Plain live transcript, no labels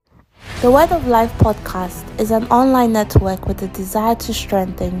The Word of Life podcast is an online network with a desire to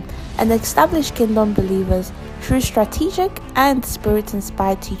strengthen and establish kingdom believers through strategic and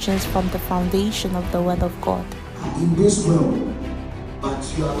spirit-inspired teachings from the foundation of the Word of God. In this world, but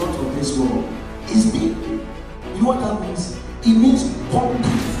you are not of this world. It's big. You know what that means? It means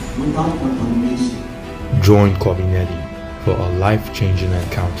complete without contamination. Join Covinetti for a life-changing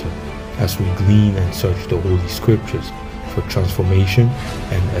encounter as we glean and search the Holy Scriptures for transformation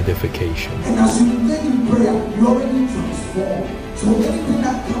and edification. And as you lay in prayer, you already transform. So anything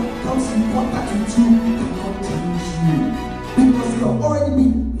that comes in contact with you cannot change you, because you have already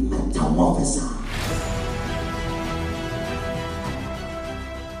been metamorphosized.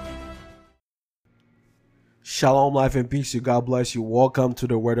 Shalom, life and peace. God bless you. Welcome to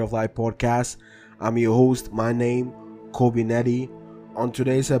the Word of Life podcast. I'm your host. My name, Covinetti. On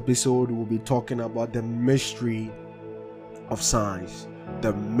today's episode, we'll be talking about the mystery of signs.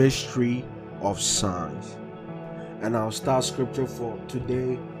 The mystery of signs. And our start scripture for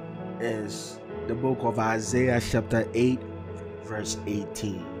today is the book of Isaiah chapter 8 verse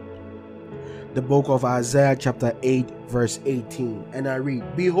 18. The book of Isaiah chapter 8 verse 18. And I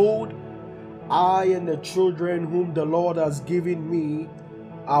read, "Behold, I and the children whom the Lord has given me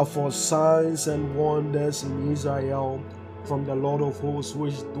are for signs and wonders in Israel from the Lord of hosts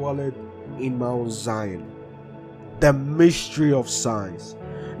which dwelleth in Mount Zion." The mystery of signs.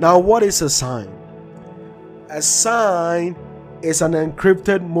 Now, what is a sign? A sign is an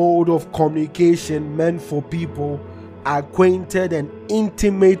encrypted mode of communication meant for people acquainted and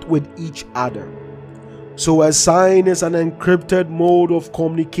intimate with each other. So a sign is an encrypted mode of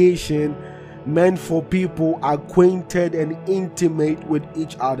communication meant for people acquainted and intimate with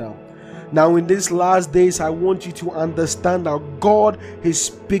each other. Now, in these last days, I want you to understand that God is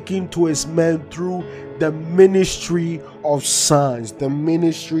speaking to his men through the ministry of signs. The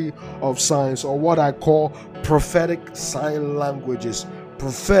ministry of signs, or what I call prophetic sign languages.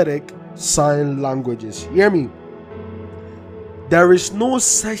 Prophetic sign languages. Hear me? There is no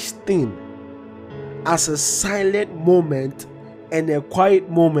such thing as a silent moment and a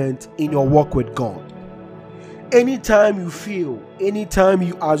quiet moment in your walk with God. Anytime you feel, anytime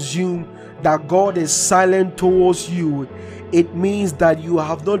you assume that God is silent towards you, it means that you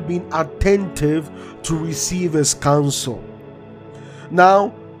have not been attentive to receive his counsel.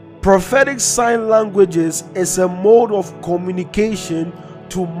 Now, prophetic sign languages is a mode of communication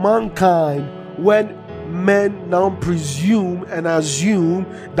to mankind when men now presume and assume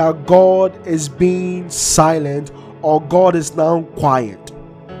that God is being silent or God is now quiet.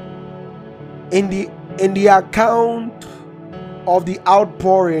 In the account of the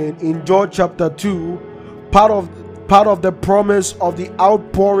outpouring in John chapter 2, part of the promise of the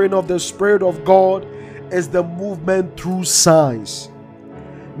outpouring of the Spirit of God is the movement through signs.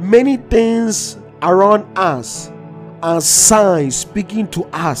 Many things around us are signs speaking to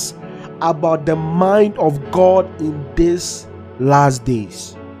us about the mind of God in these last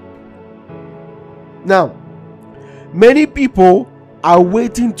days. Now, many people are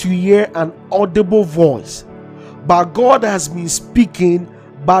waiting to hear an audible voice, but God has been speaking,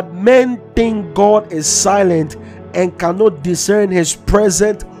 but men think God is silent and cannot discern his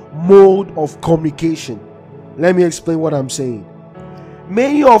present mode of communication. Let me explain what I'm saying.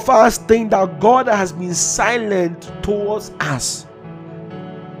 Many of us think that God has been silent towards us,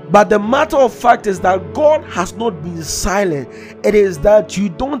 but the matter of fact is that God has not been silent. It is that you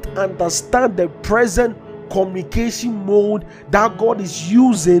don't understand the present communication mode that God is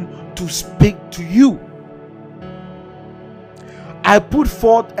using to speak to you. I put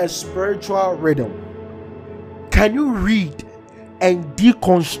forth a spiritual riddle. Can you read and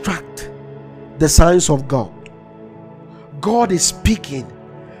deconstruct the signs of God? God is speaking,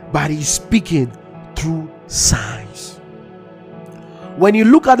 but he's speaking through signs. When you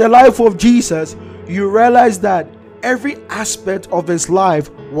look at the life of Jesus, you realize that every aspect of his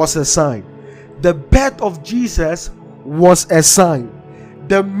life was a sign. The birth of Jesus was a sign.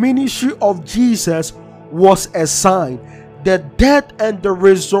 The ministry of Jesus was a sign. The death and the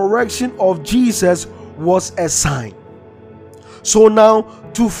resurrection of Jesus was a sign. So now,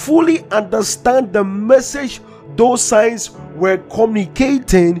 to fully understand the message those signs were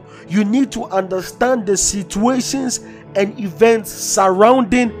communicating, you need to understand the situations and events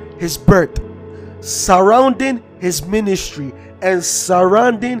surrounding his birth, surrounding his ministry, and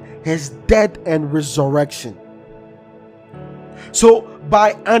surrounding his death and resurrection. So,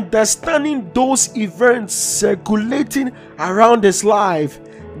 by understanding those events circulating around his life,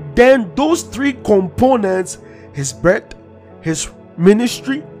 then those three components, his birth, his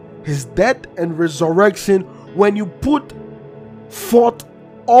ministry, his death and resurrection, when you put forth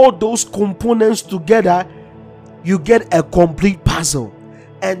all those components together, you get a complete puzzle.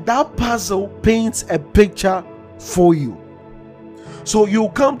 And that puzzle paints a picture for you. So you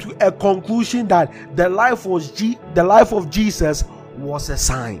come to a conclusion that the life of Jesus was a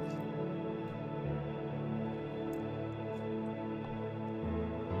sign.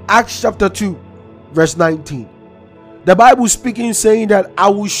 Acts chapter 2, verse 19. The Bible speaking, saying that I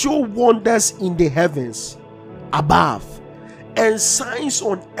will show wonders in the heavens above and signs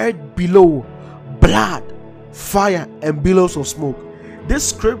on earth below, blood, fire, and billows of smoke. This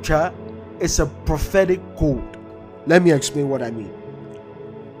scripture is a prophetic code. Let me explain what I mean.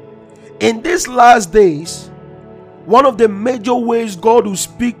 In these last days, one of the major ways God will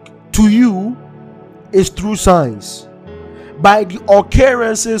speak to you is through signs, by the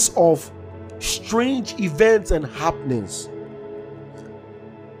occurrences of strange events and happenings.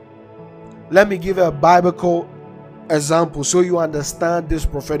 Let me give a biblical example so you understand this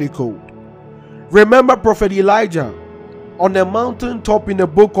prophetic code. Remember Prophet Elijah on the mountaintop in the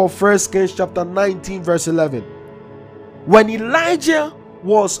book of 1 Kings chapter 19 verse 11. When Elijah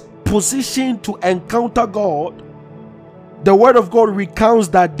was positioned to encounter God, the word of God recounts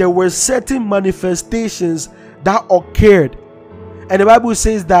that there were certain manifestations that occurred, and the Bible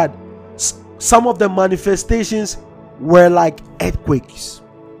says that some of the manifestations were like earthquakes,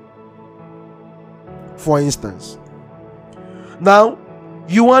 for instance. Now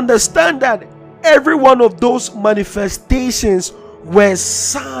you understand that every one of those manifestations were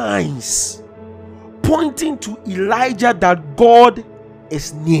signs pointing to Elijah that God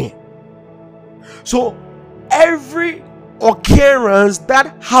is near. So every occurrence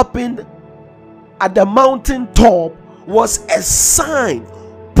that happened at the mountaintop was a sign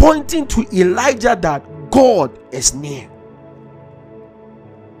pointing to Elijah that God is near.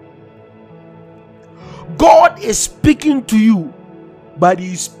 God is speaking to you, but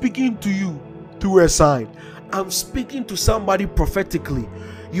He is speaking to you through a sign. I'm speaking to somebody prophetically.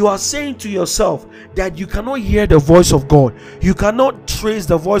 You are saying to yourself that you cannot hear the voice of God, you cannot trace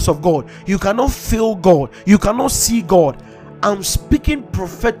the voice of God, you cannot feel God, you cannot see God. I'm speaking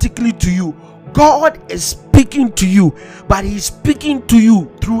prophetically to you. God is speaking to you, but He's speaking to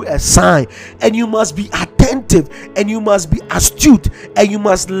you through a sign, and you must be attentive, and you must be astute, and you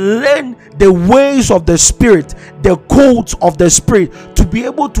must learn the ways of the Spirit, the codes of the Spirit, to be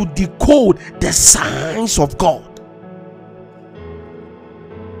able to decode the signs of God.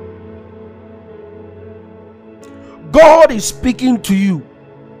 God is speaking to you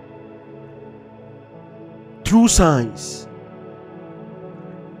through signs.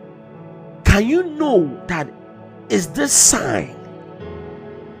 Can you know that is this sign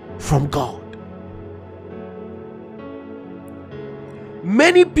from God?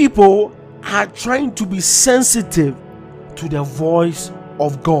 Many people are trying to be sensitive to the voice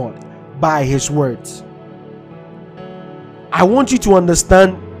of God by His words. I want you to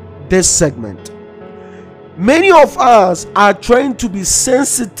understand this segment. Many of us are trying to be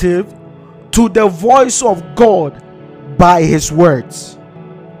sensitive to the voice of God by His words,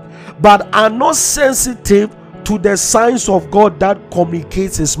 but are not sensitive to the signs of God that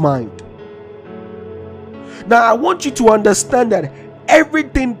communicates His mind. Now I want you to understand that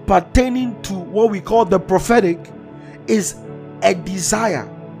everything pertaining to what we call the prophetic is a desire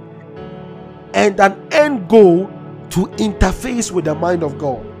and an end goal to interface with the mind of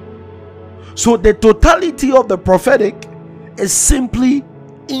God. So the totality of the prophetic is simply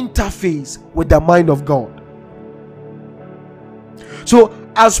interface with the mind of God. So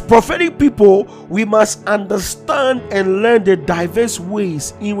as prophetic people, we must understand and learn the diverse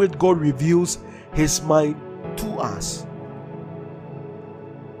ways in which God reveals His mind to us.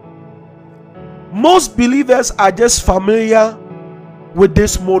 Most believers are just familiar with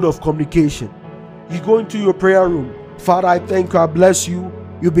this mode of communication. You go into your prayer room. Father, I thank you, I bless you.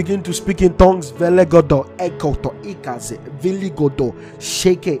 You begin to speak in tongues. Velegodo, ekoto, ikase, viligodo,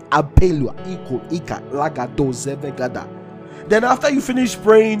 sheke, apelu, iko, ika, lagado, zevegada. Then after you finish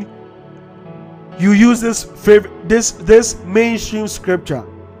praying, you use this mainstream scripture.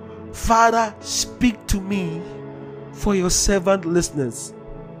 Father, speak to me, for your servant listens.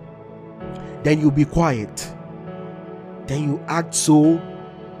 Then you be quiet. Then you act so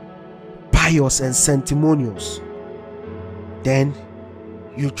pious and sanctimonious. Then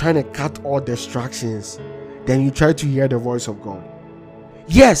you try to cut all distractions. Then you try to hear the voice of God.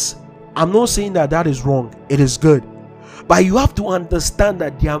 Yes, I'm not saying that is wrong. It is good. But you have to understand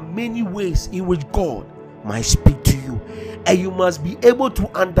that there are many ways in which God might speak to you, and you must be able to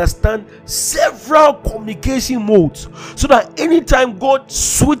understand several communication modes, so that anytime God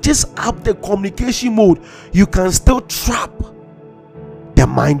switches up the communication mode, you can still trap the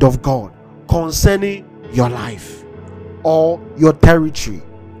mind of God concerning your life or your territory.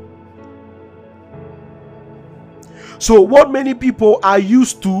 So what many people are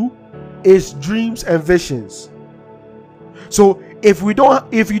used to is dreams and visions. So if you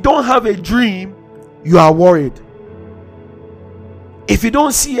don't have a dream, you are worried. If you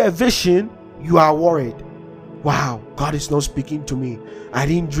don't see a vision, you are worried. Wow, God is not speaking to me. I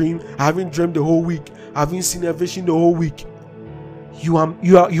didn't dream. I haven't dreamed the whole week. I haven't seen a vision the whole week. You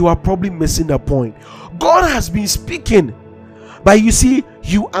are probably missing the point. God has been speaking, but you see,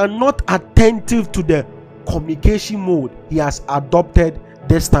 you are not attentive to the communication mode He has adopted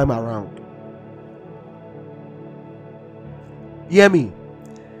this time around. Hear me.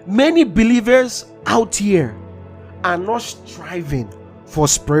 Many believers out here are not striving for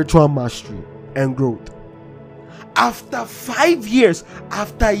spiritual mastery and growth. After 5 years,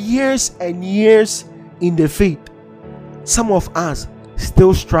 after years and years in the faith, some of us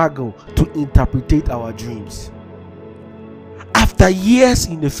still struggle to interpret our dreams. After years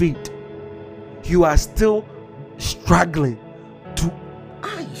in the faith, you are still struggling to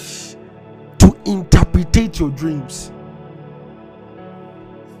interpret your dreams.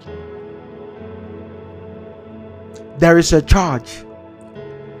 There is a charge,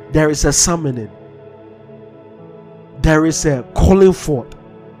 there is a summoning, there is a calling forth.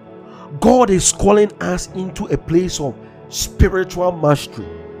 God is calling us into a place of spiritual mastery.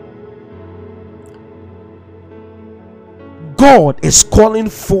 God is calling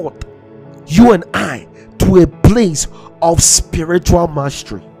forth you and I to a place of spiritual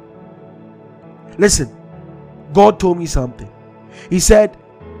mastery. Listen, God told me something. He said,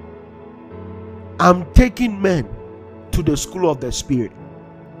 I'm taking men to the school of the Spirit.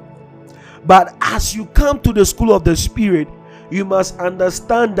 But as you come to the school of the Spirit, you must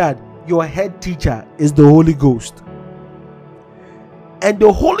understand that your head teacher is the Holy Ghost. And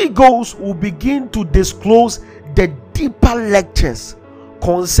the Holy Ghost will begin to disclose the deeper lectures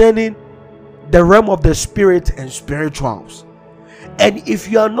concerning the realm of the Spirit and spirituals. And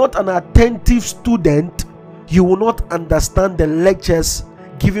if you are not an attentive student, you will not understand the lectures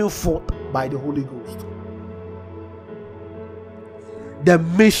given forth by the Holy Ghost. The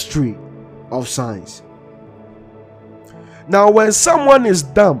mystery of signs. Now, when someone is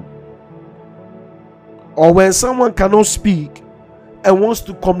dumb, or when someone cannot speak and wants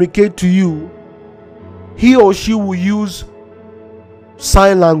to communicate to you, he or she will use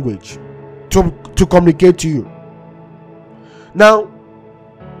sign language to communicate to you. Now,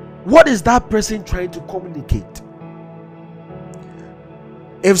 what is that person trying to communicate?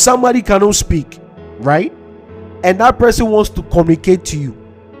 If somebody cannot speak, right, and that person wants to communicate to you,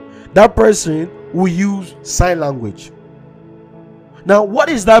 that person will use sign language. Now, what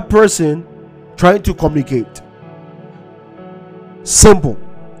is that person trying to communicate? Simple.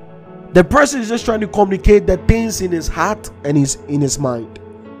 The person is just trying to communicate the things in his heart and in his mind.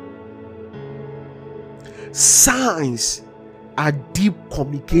 Signs are deep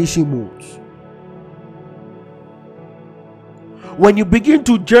communication modes. When you begin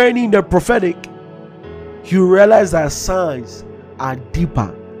to journey in the prophetic, you realize that signs are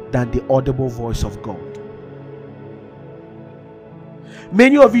deeper than the audible voice of God.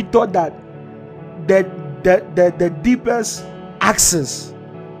 Many of you thought that the deepest access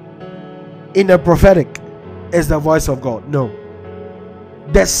in the prophetic is the voice of God. No.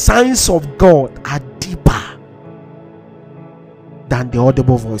 The signs of God are deeper than the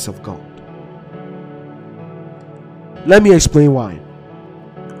audible voice of God. Let me explain why.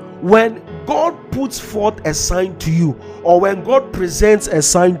 When God puts forth a sign to you, or when God presents a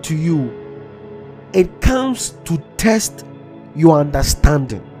sign to you, it comes to test your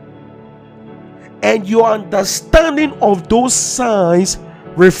understanding. And your understanding of those signs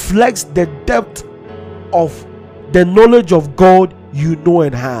reflects the depth of the knowledge of God you know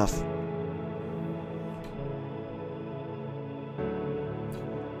and have.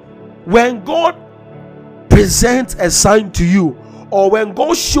 When God presents a sign to you, or when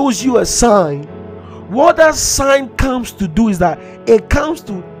God shows you a sign, what that sign comes to do is that it comes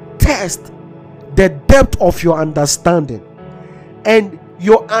to test the depth of your understanding. And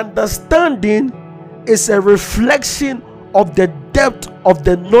your understanding is a reflection of the depth of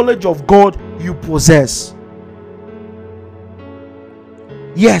the knowledge of God you possess.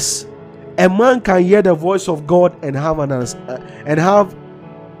 Yes, a man can hear the voice of God and have an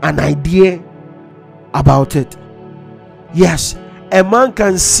idea about it. Yes, a man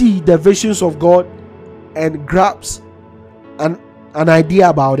can see the visions of God and grasp an idea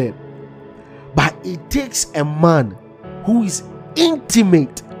about it. But it takes a man who is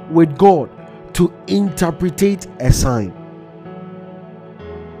intimate with God to interpret a sign.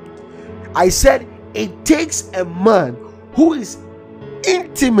 I said it takes a man who is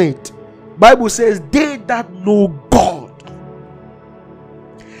intimate. Bible says they that know God.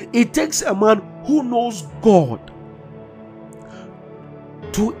 It takes a man who knows God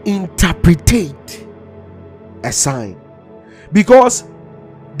to interpret a sign, because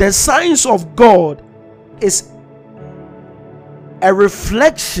the signs of God is a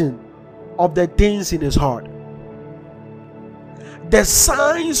reflection of the things in his heart. The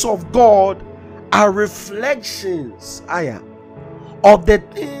signs of God are reflections of the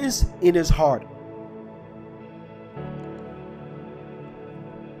things in his heart.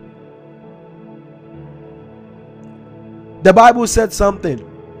 The Bible said something.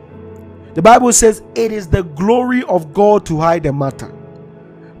 The Bible says it is the glory of God to hide a matter,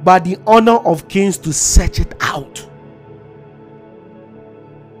 but the honor of kings to search it out.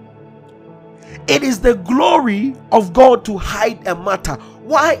 It is the glory of God to hide a matter.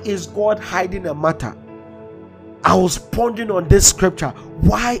 Why is God hiding a matter? I was pondering on this scripture.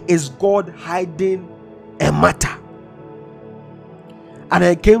 Why is God hiding a matter? And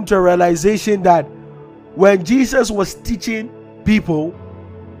I came to a realization that when Jesus was teaching people,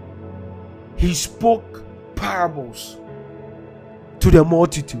 he spoke parables to the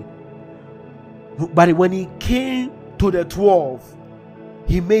multitude. But when he came to the 12,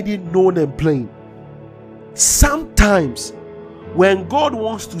 he made it known and plain. Sometimes when God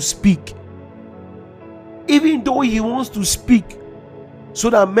wants to speak, even though he wants to speak so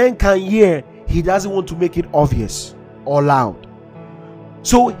that men can hear, he doesn't want to make it obvious or loud.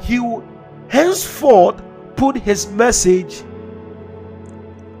 So he will henceforth put his message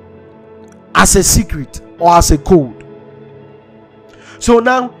as a secret or as a code. So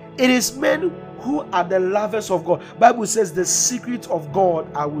now it is men who are the lovers of God. Bible says the secrets of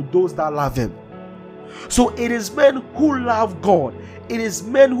God are with those that love him. So it is men who love God. It is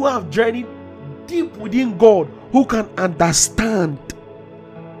men who have journeyed deep within God, who can understand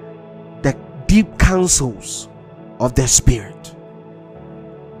the deep counsels of the Spirit.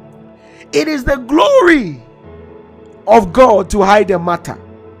 It is the glory of God to hide a matter,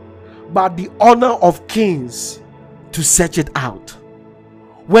 but the honor of kings to search it out.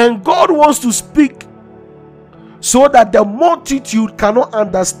 When God wants to speak so that the multitude cannot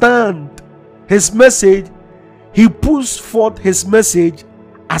understand his message, he puts forth his message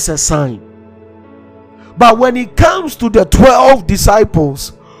as a sign. But when it comes to the 12 disciples,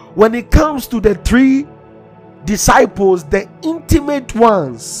 when it comes to the 3 disciples, the intimate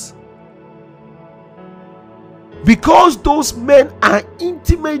ones, because those men are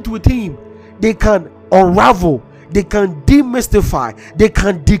intimate with him, they can unravel, they can demystify, they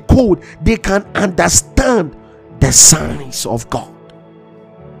can decode, they can understand the signs of God.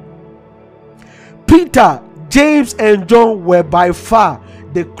 Peter, James, and John were by far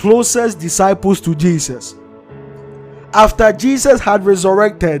the closest disciples to Jesus. After Jesus had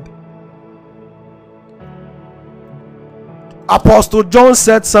resurrected, Apostle John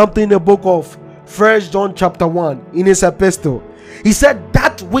said something in the book of 1 John chapter 1 in his epistle. He said,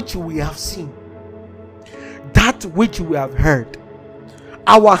 that which we have seen, that which we have heard,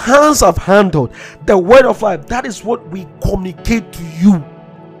 our hands have handled, the word of life, that is what we communicate to you.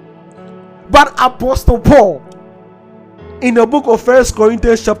 But Apostle Paul, in the book of 1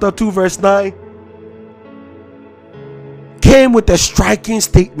 Corinthians chapter 2 verse 9, came with a striking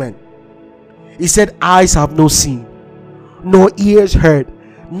statement. He said, eyes have not seen, nor ears heard,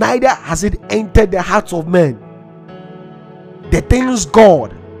 neither has it entered the hearts of men, the things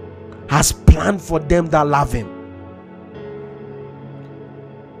God has planned for them that love him.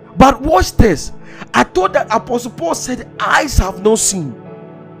 But watch this. I thought that Apostle Paul said eyes have not seen.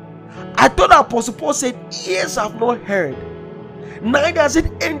 I thought that Apostle Paul said ears have not heard, neither has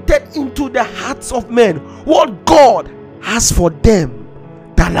it entered into the hearts of men what God has for them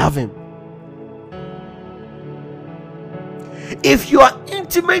that love him. If you are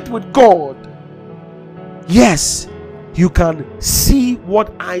intimate with God, yes, you can see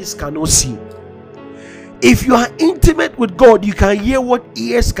what eyes cannot see. If you are intimate with God, you can hear what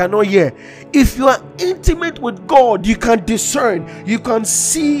ears cannot hear. If you are intimate with God, you can discern, you can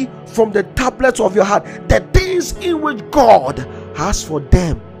see from the tablets of your heart the things in which God has for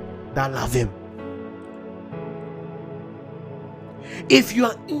them that love him. If you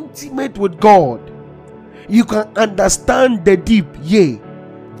are intimate with God, you can understand the deep, yea,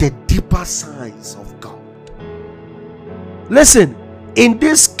 the deeper signs of God. Listen, in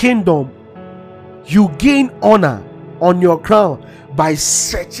this kingdom, you gain honor on your crown by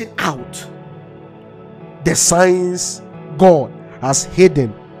searching out the signs God has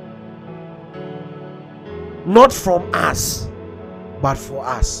hidden, not from us, but for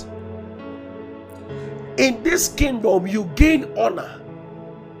us. In this kingdom, you gain honor,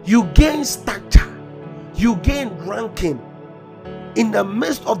 you gain stature, you gain ranking in the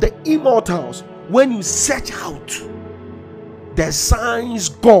midst of the immortals when you search out the signs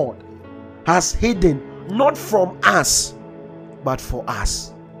God has hidden, not from us, but for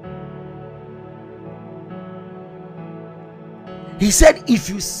us. He said, if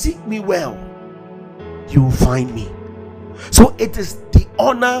you seek me well, you will find me. So it is the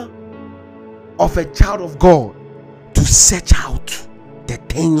honor of a child of God to search out the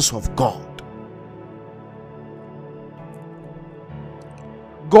things of God.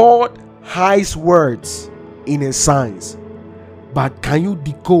 God hides words in his signs, but can you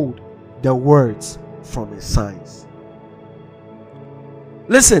decode the words from his signs?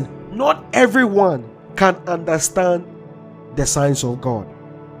 Listen, not everyone can understand the signs of God,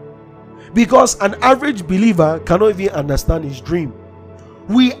 because an average believer cannot even understand his dream.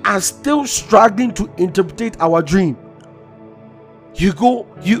 We are still struggling to interpret our dream. You go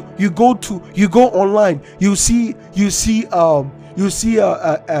online, you see a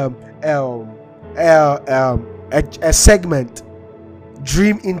segment,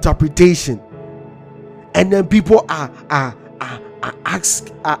 dream interpretation, and then people are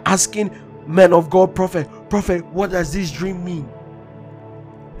asking men of God, prophet, what does this dream mean?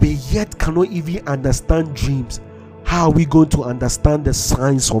 We yet cannot even understand dreams. How are we going to understand the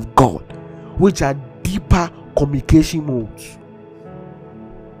signs of God, which are deeper communication modes?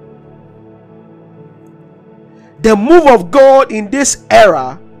 The move of God in this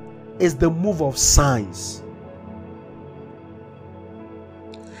era is the move of signs.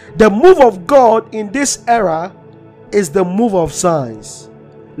 The move of God in this era is the move of signs.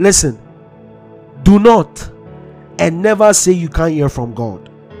 Listen, do not and never say you can't hear from God.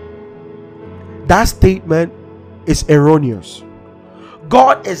 That statement is erroneous.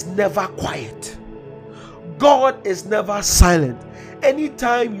 God is never quiet. God is never silent.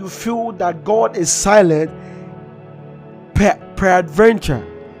 Anytime you feel that God is silent, peradventure,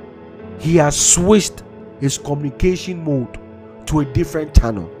 he has switched his communication mode to a different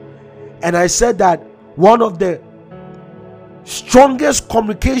channel. And I said that one of the strongest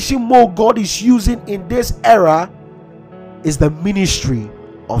communication mode God is using in this era is the ministry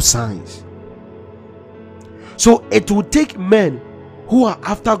of signs. So it will take men who are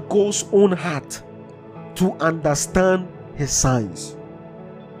after God's own heart to understand his signs.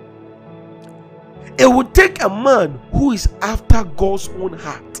 It will take a man who is after God's own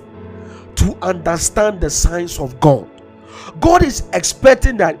heart to understand the signs of God. God is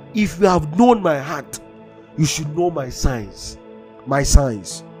expecting that if you have known my heart, you should know my signs. My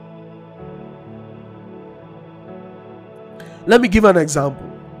signs. Let me give an example.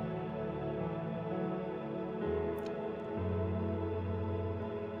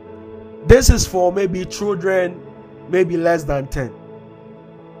 This is for maybe children, maybe less than 10.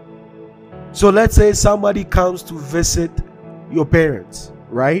 So let's say somebody comes to visit your parents,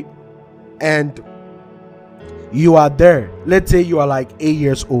 right? And you are there. Let's say you are like 8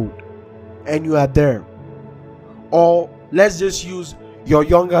 years old and you are there. Or let's just use your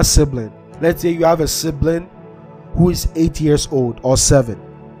younger sibling. Let's say you have a sibling who is 8 years old or 7,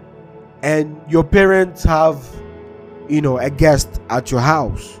 and your parents have, a guest at your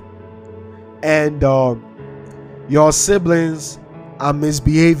house, and your siblings are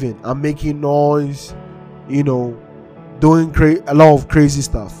misbehaving, are making noise, doing a lot of crazy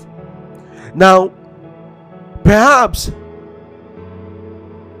stuff. Now, perhaps,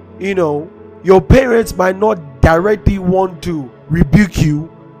 your parents might not directly want to rebuke you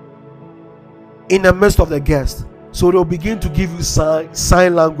in the midst of the guest, so they'll begin to give you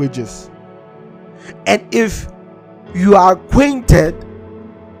sign languages. And if you are acquainted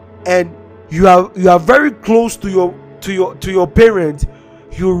and you are very close to your parents,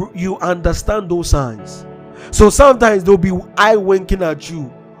 you understand those signs. So sometimes they'll be eye winking at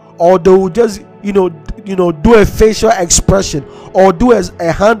you, or they will just do a facial expression, or do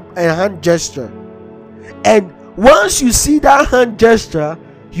a hand gesture. And once you see that hand gesture,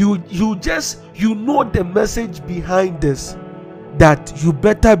 you know the message behind this, that you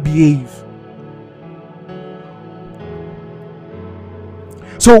better behave.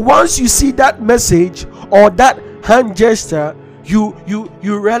 So once you see that message or that hand gesture, you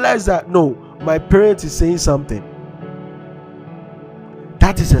realize that no, my parent is saying something.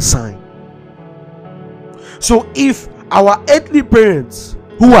 That is a sign. So if our earthly parents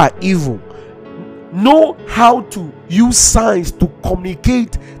who are evil know how to use signs to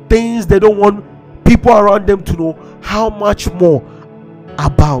communicate things they don't want people around them to know, how much more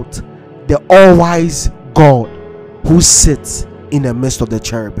about the all-wise God who sits in the midst of the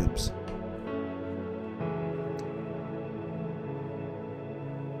cherubims?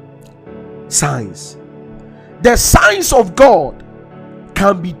 signs. The signs of God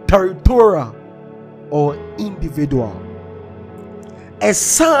can be territorial or individual. A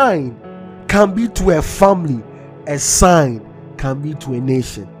sign can be to a family, a sign can be to a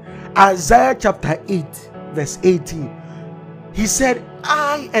nation. Isaiah chapter 8 verse 18, he said,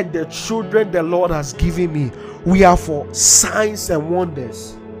 I and the children the Lord has given me, we are for signs and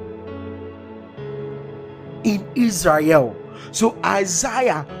wonders in Israel. So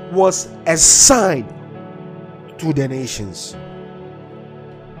Isaiah was a sign to the nations.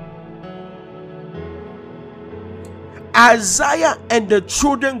 Isaiah and the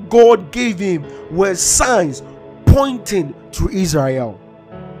children God gave him were signs pointing to Israel.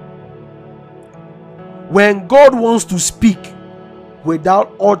 When God wants to speak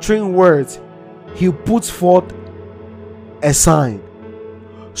without uttering words, he puts forth a sign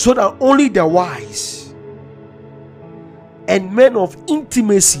so that only the wise and men of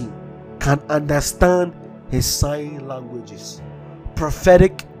intimacy can understand his sign languages,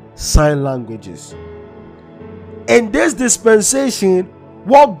 prophetic sign languages. In this dispensation,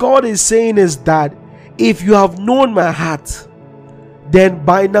 what God is saying is that if you have known my heart, then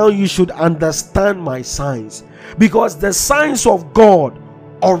by now you should understand my signs, because the signs of God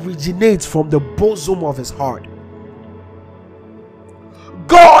originate from the bosom of his heart.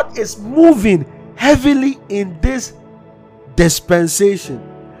 God is moving heavily in this dispensation,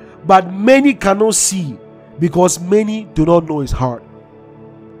 but many cannot see because many do not know his heart.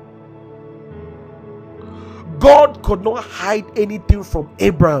 God could not hide anything from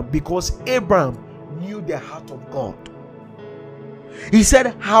Abraham because Abraham knew the heart of God. He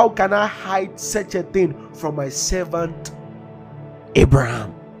said, how can I hide such a thing from my servant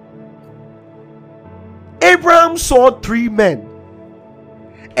Abraham? Abraham saw 3 men,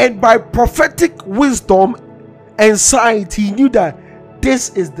 and by prophetic wisdom and sight, he knew that this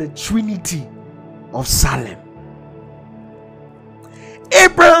is the Trinity of Salem.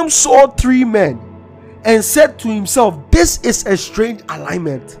 Abraham saw 3 men and said to himself, this is a strange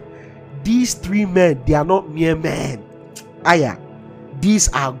alignment. These 3 men, they are not mere men. These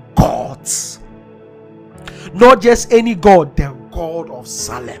are gods. Not just any God, the God of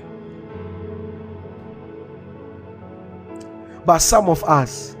Salem. But some of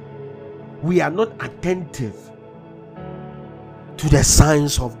us, we are not attentive to the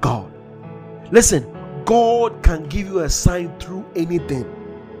signs of God. Listen, God can give you a sign through anything.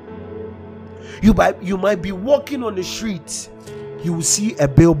 You might be walking on the street, you will see a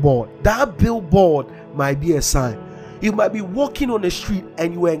billboard. That billboard might be a sign. You might be walking on the street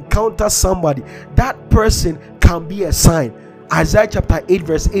and you encounter somebody. That person can be a sign. Isaiah chapter 8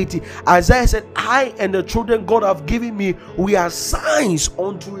 verse 80, Isaiah said, I and the children God have given me, we are signs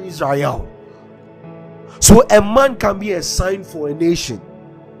unto Israel. So a man can be a sign for a nation.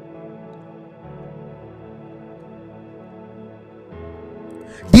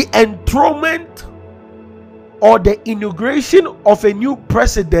 The enthronement or the inauguration of a new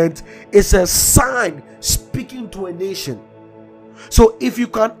president is a sign speaking to a nation. So if you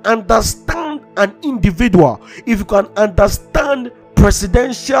can understand an individual, if you can understand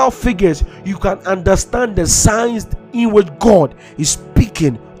presidential figures, you can understand the signs in which God is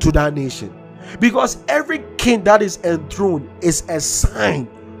speaking to that nation. Because every king that is enthroned is a sign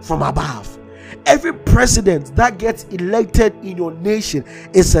from above. Every president that gets elected in your nation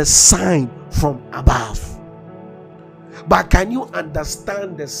is a sign from above. But can you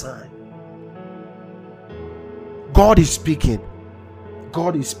understand the sign? God is speaking.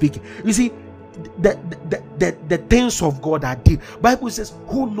 God is speaking. You see, the things of God are deep. Bible says,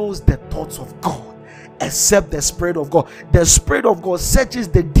 who knows the thoughts of God except the Spirit of God? The Spirit of God searches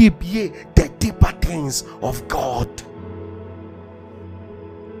the deep, yea, the deeper things of God.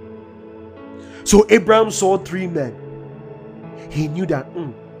 So Abraham saw 3 men. He knew that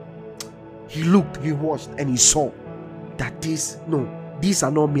he looked, he watched, and he saw that these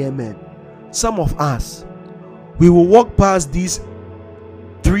are not mere men. Some of us, we will walk past these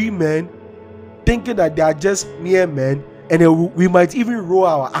 3 men thinking that they are just mere men, and we might even roll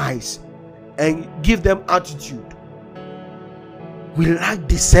our eyes and give them attitude. We lack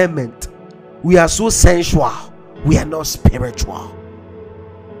discernment. We are so sensual. We are not spiritual.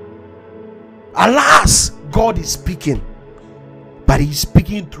 Alas, God is speaking, but He is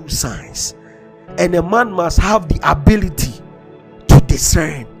speaking through signs, and a man must have the ability to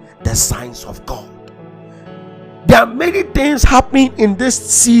discern the signs of God. There are many things happening in this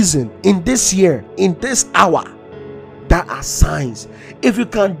season, in this year, in this hour, that are signs. If you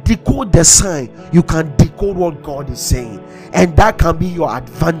can decode the sign, you can decode what God is saying, and that can be your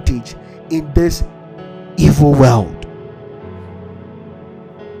advantage in this evil world.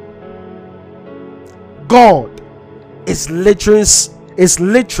 God is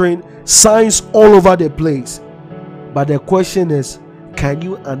littering signs all over the place. But the question is, can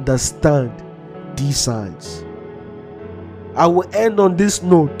you understand these signs? I will end on this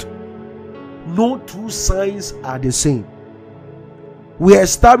note. No two signs are the same. We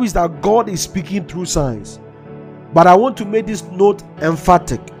established that God is speaking through signs. But I want to make this note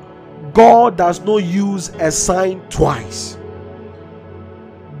emphatic. God does not use a sign twice.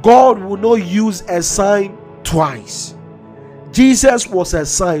 God will not use a sign twice. Jesus was a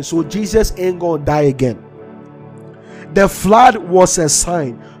sign, so Jesus ain't gonna die again. The flood was a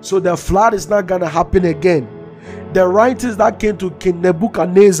sign, so the flood is not gonna happen again. The writings that came to King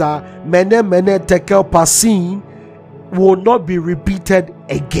Nebuchadnezzar, mene tekel pasin, will not be repeated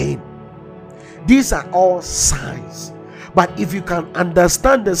again. These are all signs. But if you can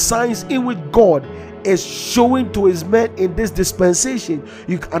understand the signs in which God is showing to his men in this dispensation,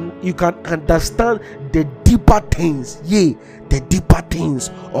 you can understand the deeper things, the deeper things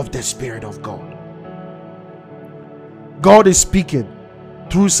of the Spirit of God. God is speaking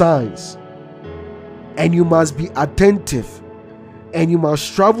through signs, and you must be attentive, and you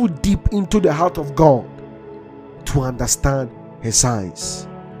must travel deep into the heart of God to understand his signs.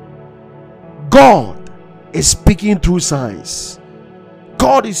 God is speaking through signs.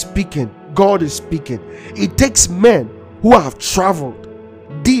 God is speaking. God is speaking. It takes men who have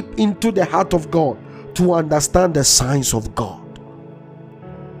traveled deep into the heart of God to understand the signs of God.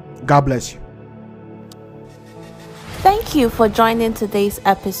 God bless you. Thank you for joining today's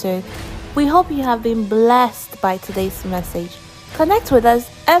episode. We hope you have been blessed by today's message. Connect with us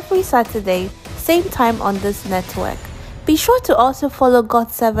every Saturday, same time on this network. Be sure to also follow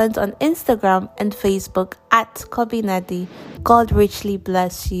God's servant on Instagram and Facebook at Kobinadi. God richly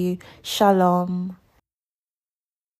bless you. Shalom.